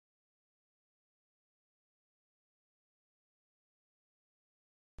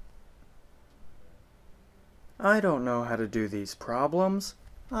I don't know how to do these problems.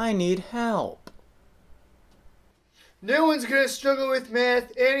 I need help. No one's going to struggle with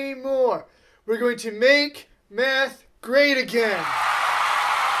math anymore. We're going to make math great again.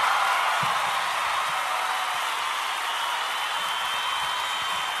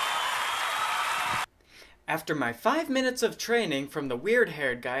 After my 5 minutes of training from the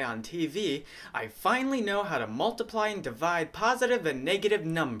weird-haired guy on TV, I finally know how to multiply and divide positive and negative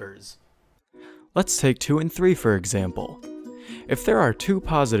numbers. Let's take 2 and 3 for example. If there are 2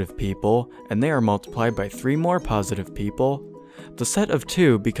 positive people and they are multiplied by 3 more positive people, the set of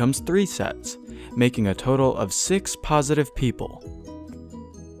 2 becomes 3 sets, making a total of 6 positive people.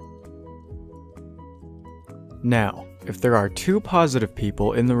 Now, if there are 2 positive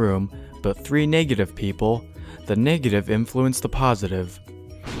people in the room but 3 negative people, the negative influence the positive.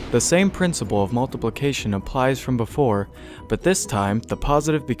 The same principle of multiplication applies from before, but this time the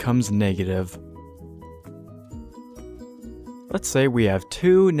positive becomes negative. Let's say we have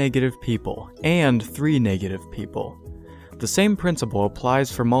 2 negative people and 3 negative people. The same principle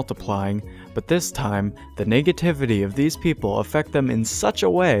applies for multiplying, but this time the negativity of these people affect them in such a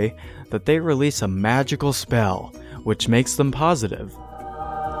way that they release a magical spell, which makes them positive.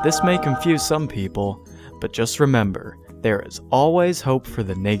 This may confuse some people, but just remember, there is always hope for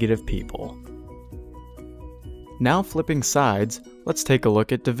the negative people. Now flipping sides, let's take a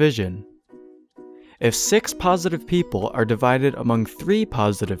look at division. If 6 positive people are divided among 3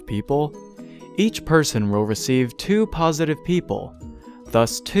 positive people, each person will receive 2 positive people,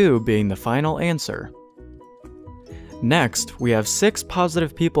 thus 2 being the final answer. Next, we have 6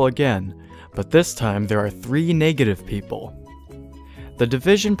 positive people again, but this time there are 3 negative people. The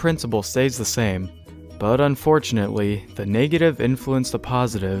division principle stays the same, but unfortunately, the negative influence the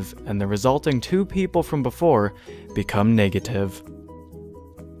positive and the resulting 2 people from before become negative.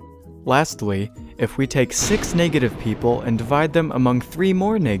 Lastly, if we take 6 negative people and divide them among 3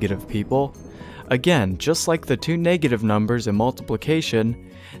 more negative people, again, just like the 2 negative numbers in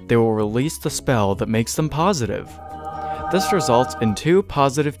multiplication, they will release the spell that makes them positive. This results in 2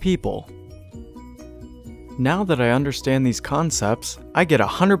 positive people. Now that I understand these concepts, I get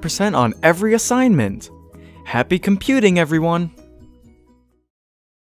 100% on every assignment. Happy computing, everyone!